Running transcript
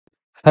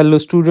Hello,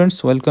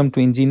 students. Welcome to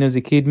Engineers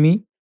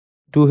Academy.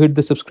 Do hit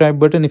the subscribe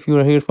button if you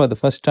are here for the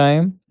first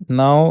time.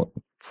 Now,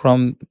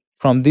 from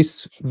from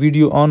this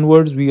video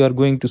onwards, we are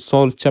going to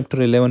solve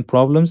chapter 11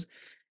 problems,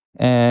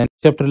 and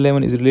chapter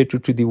 11 is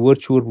related to the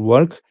virtual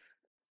work.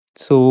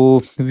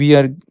 So we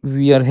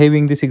are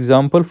having this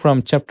example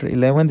from chapter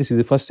 11. This is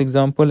the first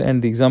example,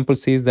 and the example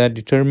says that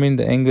determine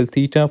the angle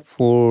theta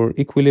for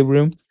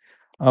equilibrium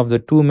of the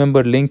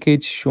two-member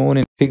linkage shown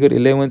in figure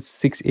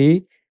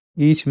 11.6a.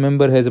 Each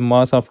member has a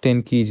mass of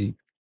 10 kg.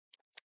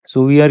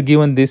 So we are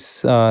given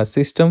this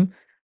system.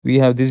 We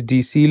have this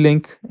DC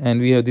link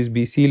and we have this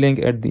BC link.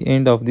 At the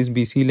end of this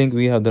BC link,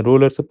 we have the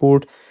roller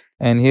support,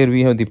 and here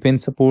we have the pin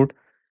support.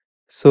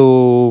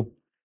 So,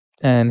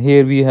 and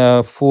here we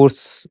have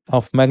force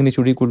of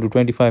magnitude equal to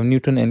 25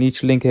 Newton, and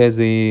each link has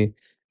a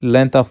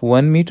length of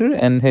 1 meter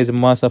and has a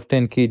mass of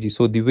 10 kg.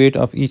 So the weight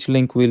of each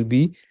link will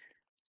be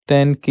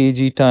 10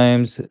 kg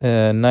times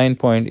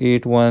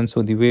 9.81.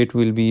 So the weight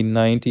will be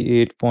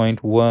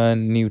 98.1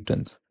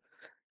 newtons.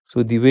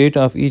 So the weight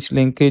of each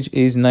linkage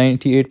is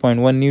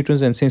 98.1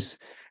 newtons, and since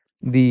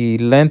the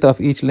length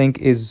of each link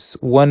is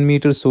 1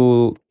 meter,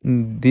 so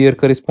their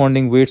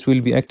corresponding weights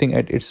will be acting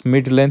at its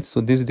mid length. So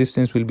this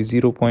distance will be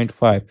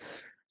 0.5.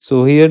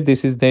 So here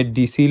this is that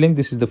DC link,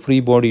 this is the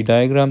free body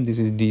diagram, this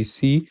is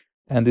DC,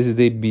 and this is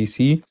the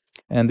BC,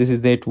 and this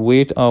is that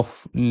weight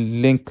of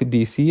link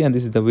DC, and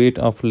this is the weight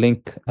of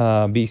link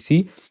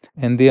BC,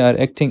 and they are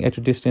acting at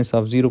a distance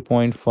of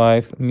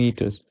 0.5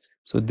 meters.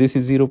 So this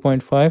is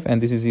 0.5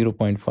 and this is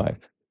 0.5.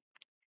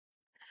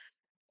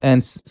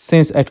 And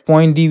since at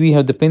point D we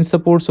have the pin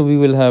support, so we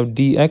will have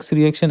dx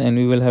reaction and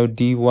we will have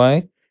dy.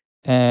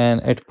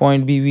 And at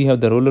point B we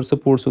have the roller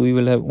support, so we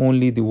will have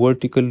only the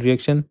vertical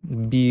reaction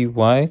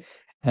by,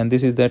 and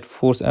this is that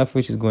force F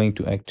which is going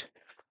to act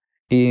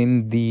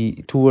in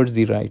the towards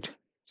the right.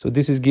 So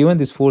this is given.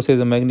 This force has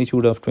a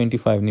magnitude of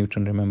 25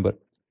 Newton, remember.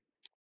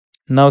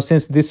 Now,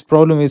 since this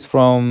problem is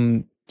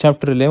from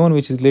chapter 11,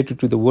 which is related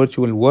to the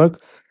virtual work,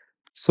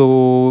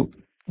 so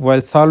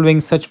while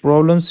solving such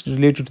problems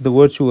related to the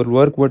virtual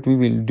work, what we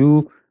will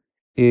do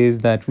is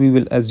that we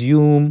will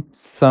assume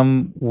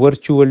some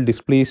virtual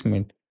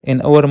displacement.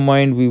 In our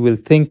mind, we will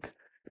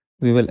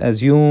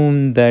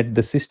assume that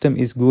the system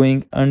is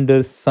going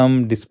under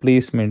some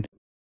displacement.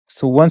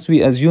 So once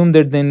we assume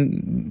that,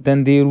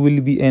 then there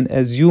will be an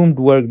assumed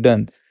work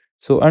done.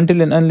 So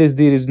until and unless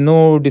there is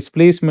no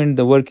displacement,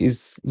 the work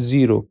is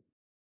zero.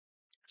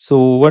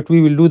 So what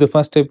we will do, the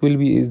first step will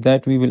be is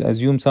that we will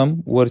assume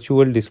some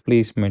virtual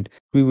displacement.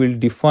 We will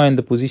define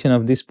the position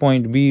of this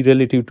point B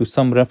relative to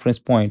some reference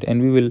point,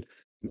 and we will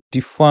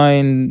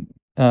define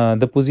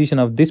the position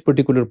of this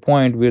particular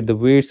point where the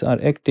weights are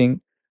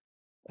acting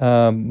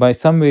by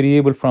some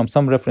variable from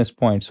some reference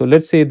point. So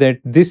let's say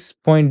that this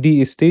point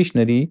D is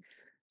stationary.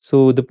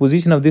 So the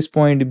position of this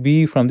point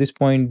B from this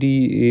point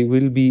D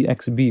will be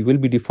xb, will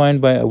be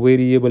defined by a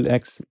variable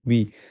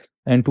xb,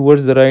 and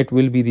towards the right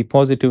will be the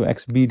positive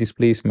xb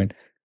displacement.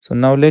 So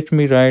now let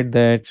me write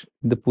that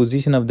the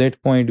position of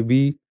that point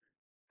B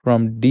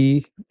from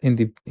D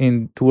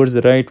in towards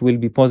the right will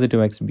be positive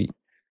xb.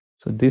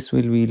 So this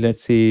will be,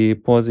 let's say,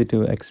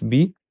 positive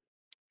xb.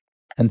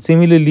 And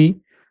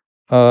similarly,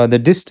 the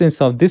distance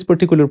of this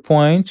particular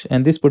point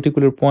and this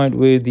particular point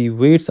where the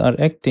weights are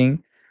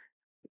acting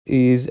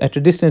is at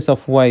a distance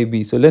of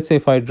yb. So let's say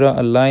if I draw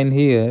a line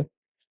here,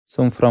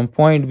 so from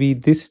point B,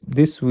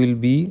 this will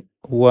be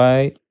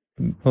y.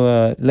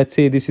 Let's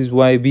say this is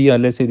yb, or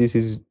let's say this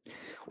is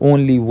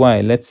only y.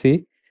 Let's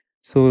say,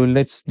 so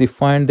let's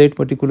define that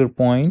particular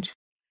point.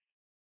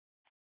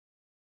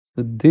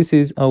 So this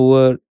is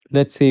our,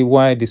 let's say,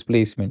 y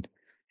displacement.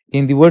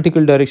 In the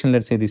vertical direction,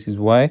 let's say this is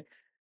y.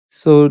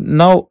 So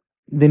now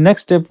the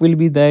next step will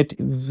be that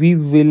we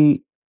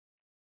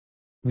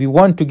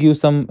want to give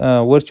some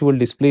virtual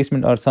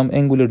displacement or some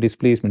angular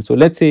displacement. So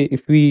let's say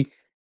if we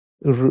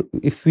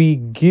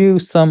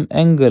give some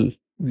angle,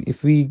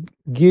 if we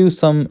give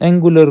some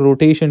angular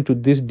rotation to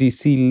this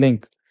DC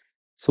link,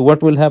 so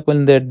what will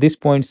happen that this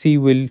point C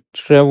will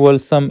travel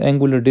some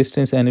angular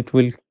distance and it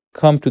will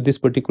come to this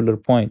particular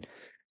point.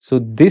 So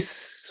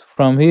this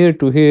from here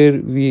to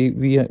here,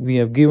 we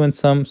have given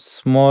some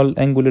small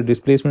angular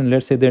displacement.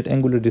 Let's say that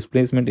angular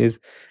displacement is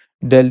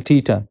del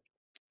theta.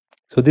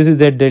 So this is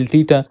that del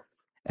theta,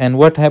 and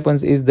what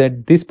happens is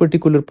that this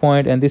particular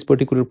point and this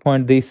particular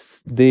point,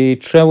 they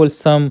travel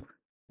some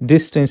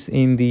distance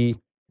in the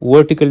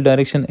vertical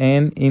direction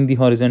and in the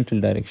horizontal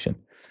direction.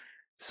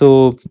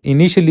 So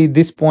initially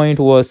this point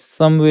was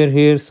somewhere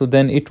here, so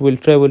then it will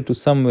travel to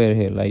somewhere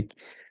here, right?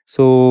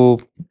 So,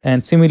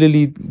 and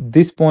similarly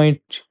this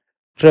point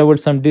traveled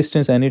some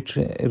distance and it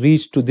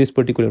reached to this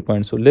particular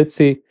point. So let's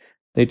say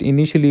that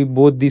initially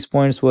both these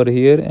points were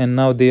here and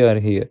now they are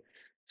here.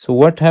 So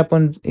what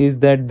happened is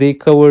that they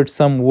covered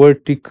some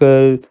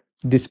vertical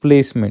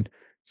displacement.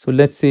 So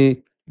let's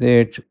say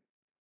that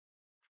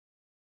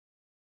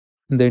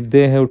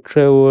they have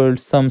traveled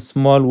some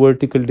small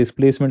vertical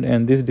displacement,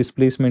 and this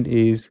displacement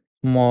is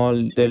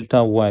small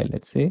delta y,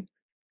 let's say.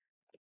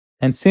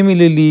 And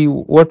similarly,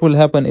 what will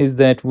happen is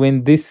that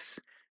when this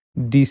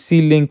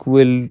DC link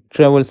will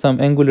travel some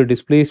angular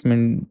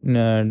displacement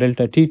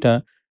delta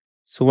theta.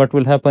 So what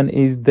will happen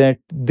is that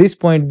this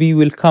point B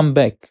will come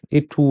back.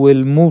 It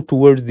will move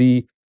towards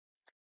the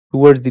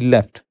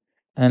left.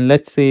 And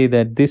let's say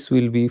that this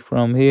will be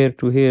from here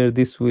to here.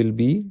 This will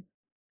be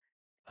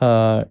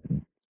uh,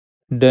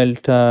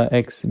 delta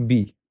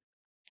XB.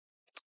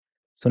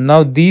 So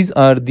now these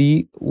are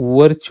the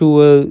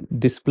virtual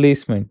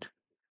displacement,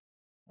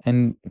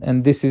 and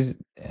this is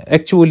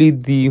actually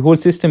the whole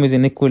system is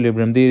in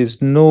equilibrium. There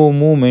is no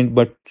movement,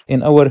 but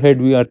in our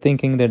head we are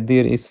thinking that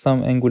there is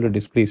some angular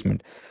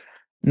displacement.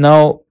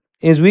 Now,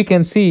 as we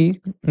can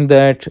see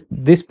that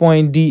this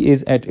point D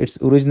is at its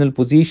original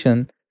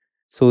position,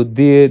 so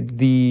there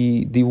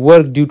the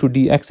work due to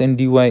dx and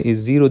dy is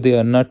zero. They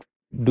are not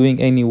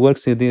doing any work,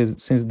 so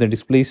since the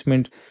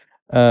displacement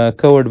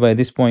covered by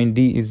this point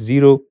D is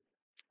zero.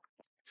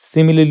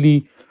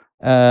 Similarly,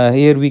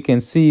 here we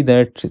can see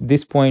that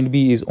this point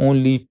B is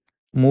only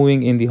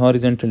moving in the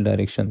horizontal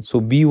direction.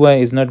 So By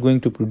is not going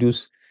to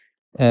produce,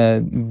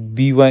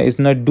 By is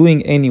not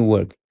doing any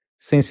work,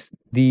 since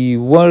the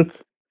work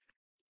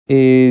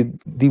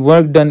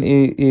done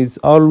is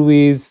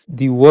always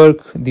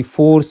the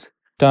force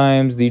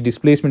times the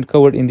displacement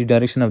covered in the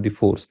direction of the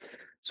force.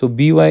 So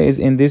By is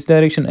in this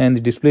direction and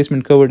the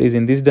displacement covered is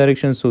in this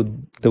direction. So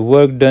the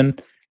work done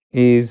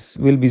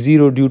will be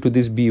zero due to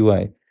this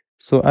By.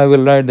 So I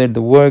will write that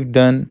the work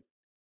done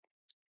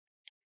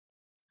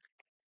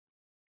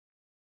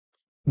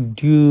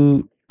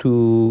due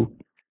to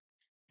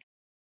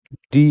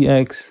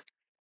dx,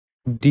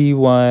 dy,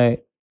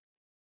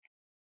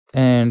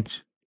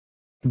 and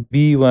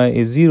By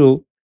is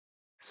zero.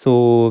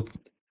 So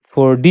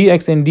for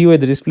dx and dy,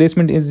 the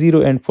displacement is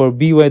zero, and for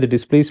By, the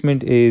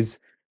displacement is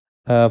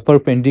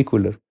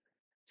perpendicular.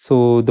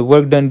 So the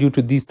work done due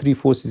to these three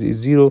forces is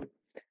zero.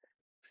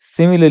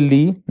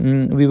 Similarly,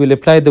 we will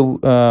apply the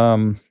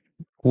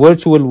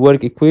virtual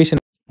work equation.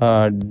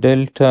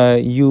 Delta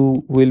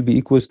U will be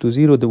equals to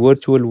zero. The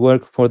virtual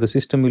work for the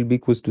system will be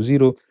equals to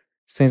zero.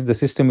 Since the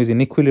system is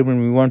in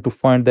equilibrium, we want to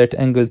find that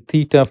angle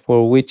theta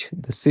for which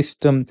the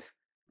system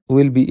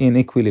will be in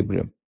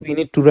equilibrium. We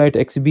need to write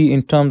xb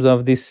in terms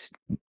of this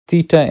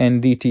theta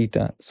and d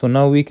theta. So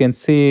now we can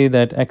say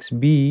that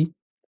xb,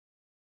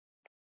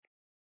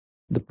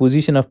 the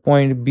position of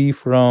point B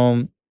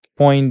from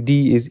point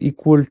D, is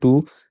equal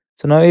to,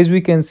 so now as we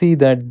can see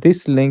that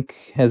this link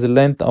has a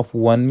length of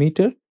 1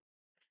 meter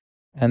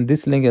and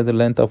this link has a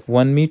length of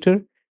 1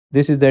 meter.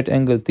 This is that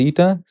angle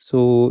theta.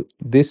 So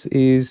this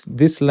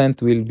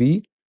length will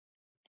be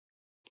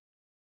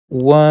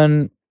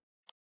 1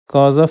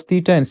 cos of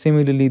theta, and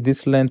similarly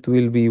this length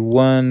will be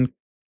 1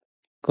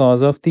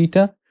 cos of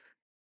theta.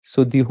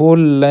 So the whole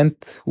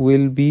length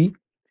will be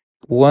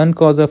 1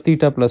 cos of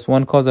theta plus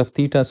 1 cos of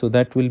theta. So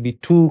that will be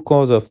 2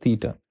 cos of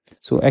theta.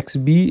 So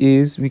xb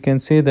is, we can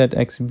say that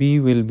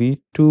xb will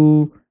be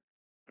 2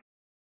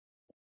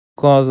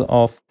 cos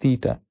of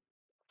theta.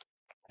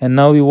 And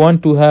now we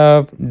want to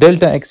have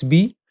delta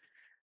xb.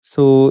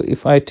 So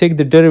if I take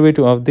the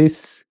derivative of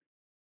this,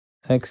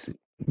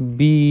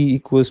 xb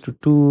equals to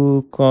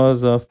 2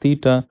 cos of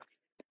theta.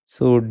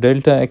 So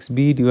delta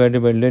xb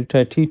divided by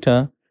delta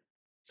theta.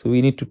 So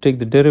we need to take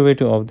the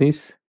derivative of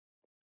this.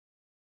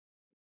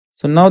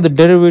 So now the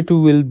derivative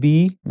will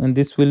be, and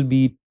this will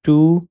be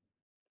 2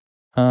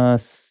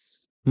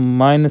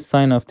 minus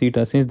sine of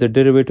theta, since the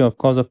derivative of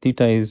cos of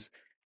theta is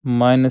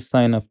minus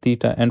sine of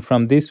theta. And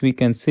from this we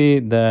can say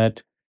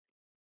that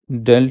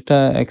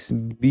delta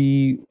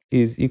xb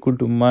is equal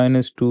to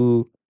minus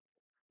 2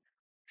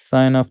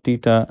 sine of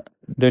theta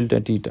delta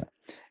theta.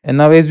 And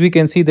now as we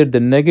can see that the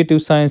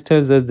negative sign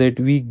tells us that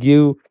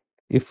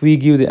if we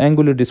give the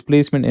angular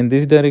displacement in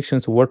this direction,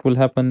 so what will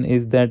happen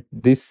is that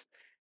this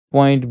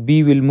point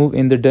B will move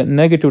in the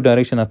negative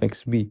direction of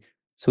xb.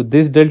 So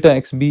this delta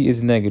xb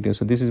is negative.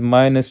 So this is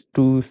minus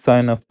 2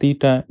 sine of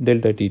theta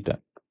delta theta.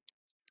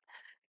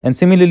 And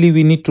similarly,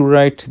 we need to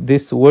write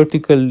this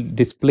vertical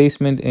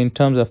displacement in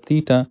terms of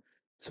theta.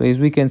 So as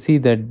we can see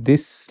that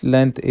this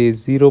length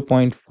is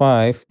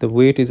 0.5, the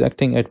weight is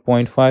acting at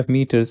 0.5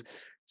 meters.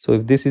 So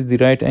if this is the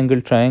right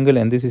angle triangle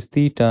and this is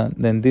theta,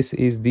 then this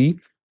is the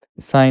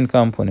sine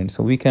component.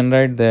 So we can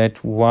write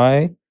that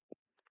y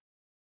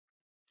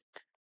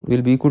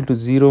will be equal to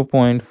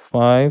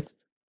 0.5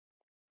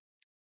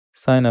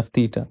 sine of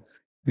theta.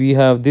 We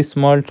have this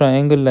small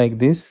triangle like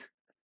this.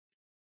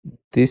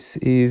 This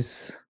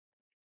is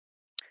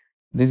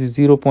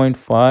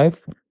 0.5.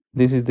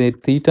 This is the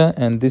theta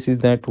and this is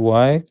that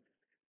y.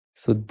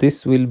 So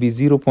this will be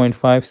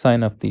 0.5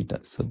 sine of theta.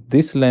 So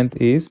this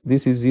is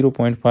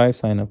 0.5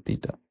 sine of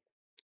theta.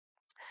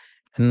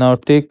 And now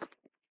take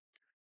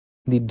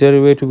the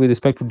derivative with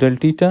respect to del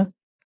theta.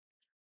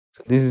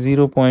 So this is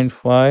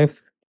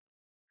 0.5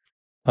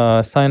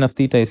 sine of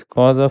theta is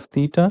cos of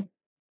theta.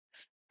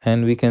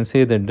 And we can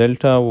say that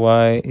delta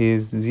y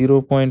is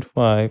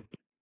 0.5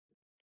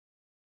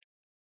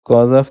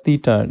 cos of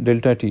theta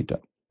delta theta.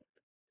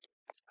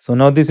 So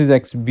now this is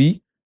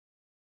xb.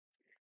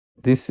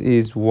 This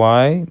is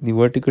y, the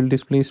vertical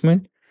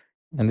displacement.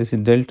 and this is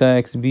delta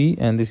xb,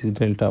 and this is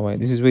delta y.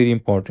 This is very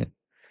important.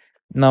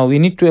 Now we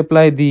need to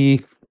apply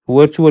the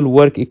virtual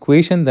work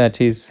equation, that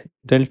is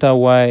delta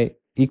y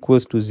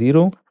equals to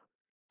 0.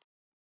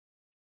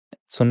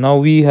 So now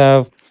we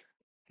have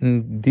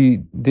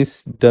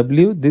this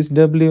w, and this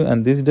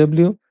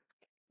w.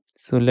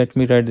 So let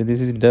me write that this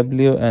is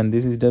w and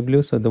this is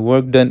w. So the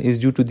work done is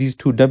due to these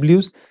two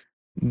w's.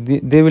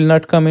 They will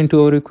not come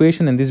into our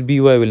equation, and this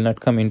by will not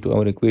come into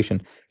our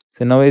equation.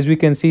 So now as we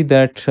can see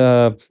that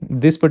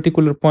this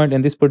particular point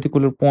and this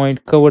particular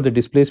point cover the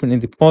displacement in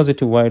the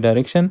positive y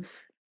direction,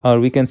 or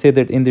we can say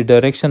that in the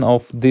direction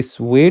of this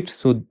weight.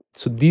 So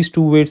these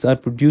two weights are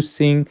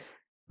producing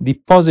the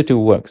positive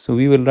work. So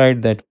we will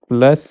write that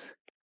plus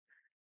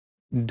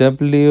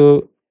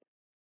w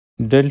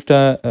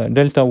delta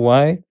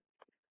y.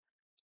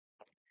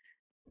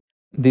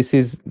 This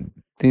is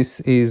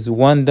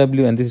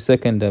 1w and this is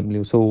second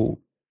w. So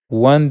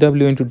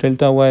 1w into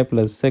delta y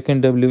plus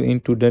second w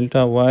into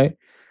delta y,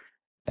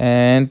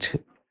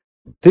 and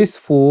this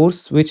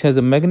force, which has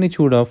a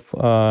magnitude of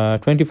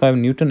 25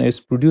 Newton, is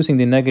producing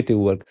the negative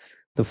work.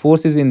 The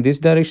force is in this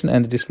direction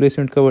and the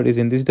displacement covered is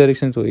in this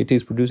direction, so it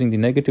is producing the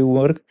negative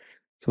work.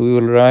 So we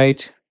will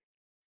write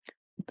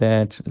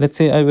that, let's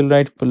say I will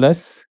write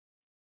plus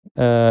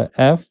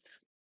F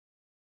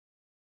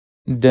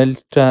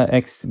delta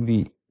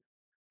XB.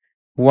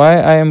 Why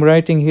I am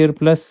writing here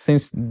plus?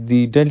 Since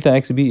the delta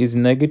XB is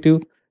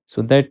negative,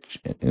 so that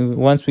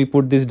once we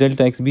put this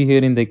delta XB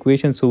here in the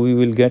equation, so we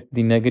will get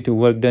the negative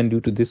work done due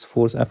to this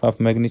force F of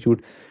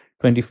magnitude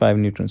 25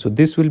 Newton. So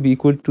this will be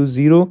equal to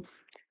 0.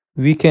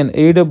 We can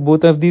add up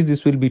both of these.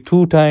 This will be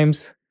 2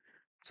 times.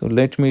 So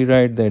let me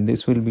write that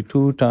this will be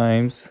 2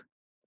 times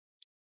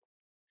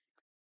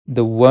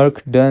the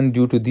work done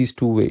due to these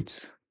two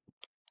weights.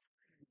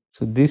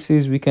 So this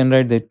is, we can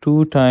write that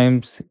 2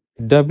 times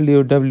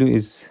W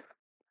is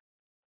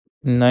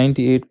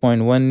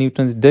 98.1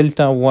 newtons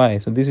delta y.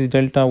 So this is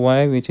delta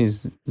y, which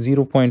is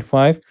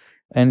 0.5,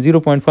 and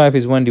 0.5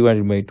 is 1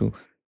 divided by 2.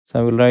 So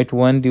I will write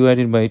 1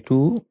 divided by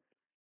 2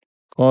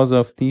 cos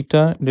of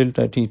theta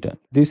delta theta.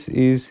 This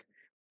is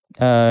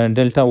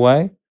delta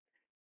y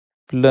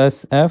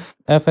plus F.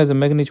 F has a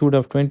magnitude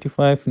of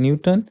 25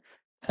 Newton,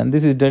 and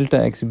this is delta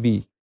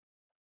XB.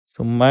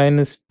 So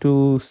minus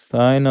 2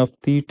 sine of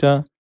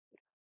theta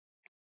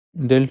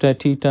delta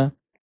theta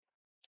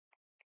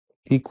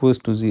equals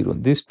to 0.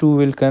 This 2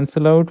 will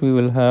cancel out. We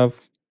will have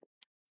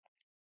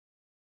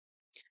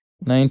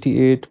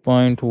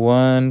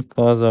 98.1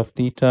 cos of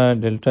theta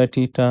delta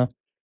theta,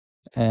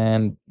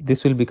 and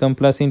this will become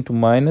plus into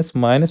minus.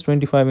 Minus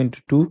 25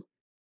 into 2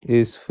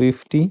 is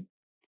 50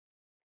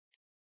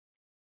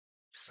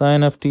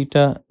 sine of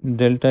theta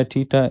delta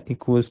theta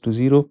equals to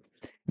 0.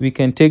 We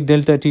can take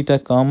delta theta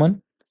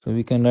common, so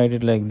we can write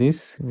it like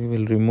this. We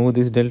will remove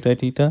this delta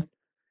theta.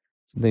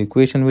 So the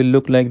equation will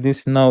look like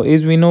this. Now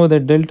as we know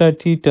that delta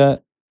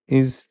theta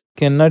is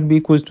cannot be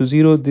equals to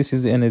 0, this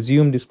is an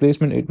assumed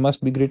displacement, it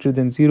must be greater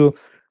than 0.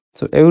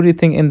 So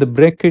everything in the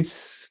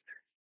brackets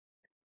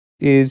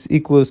is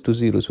equals to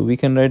 0. So we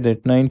can write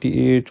that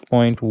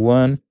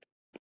 98.1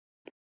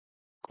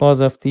 cos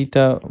of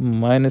theta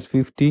minus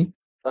 50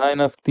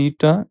 sine of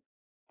theta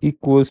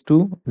equals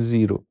to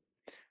 0.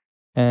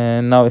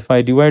 And now if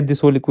I divide this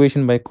whole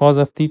equation by cos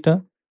of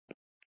theta,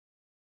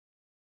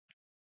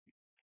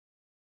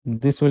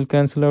 this will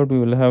cancel out. We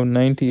will have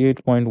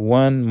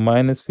 98.1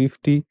 minus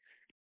 50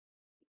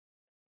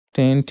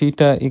 tan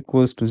theta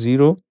equals to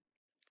 0.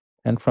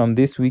 And from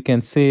this we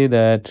can say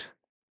that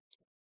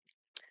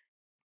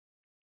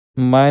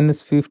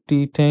minus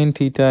 50 tan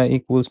theta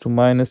equals to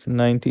minus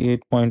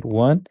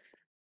 98.1,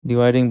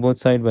 dividing both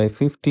sides by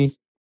 50.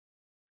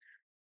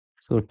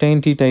 So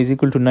tan theta is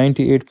equal to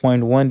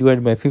 98.1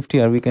 divided by 50,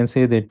 or we can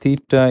say that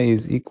theta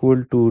is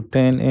equal to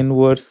tan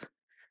inverse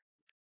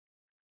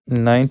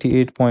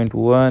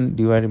 98.1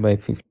 divided by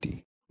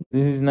 50.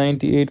 This is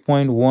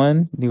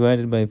 98.1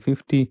 divided by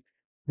 50.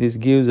 This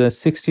gives us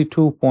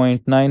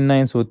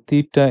 62.99. So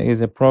theta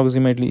is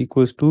approximately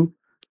equals to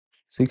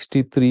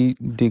 63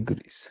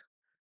 degrees.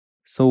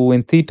 So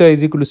when theta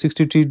is equal to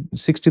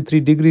 63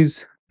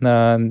 degrees,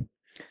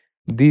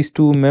 these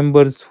two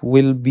members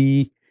will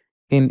be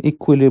in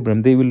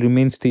equilibrium. They will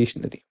remain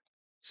stationary.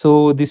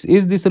 So this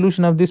is the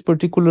solution of this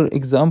particular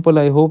example.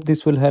 I hope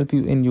this will help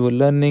you in your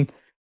learning.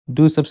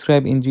 Do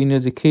subscribe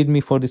Engineers Academy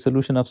for the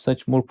solution of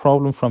such more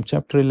problems from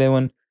chapter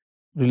 11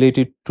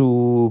 related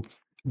to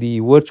the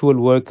virtual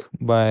work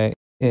by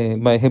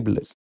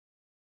Hibbeler.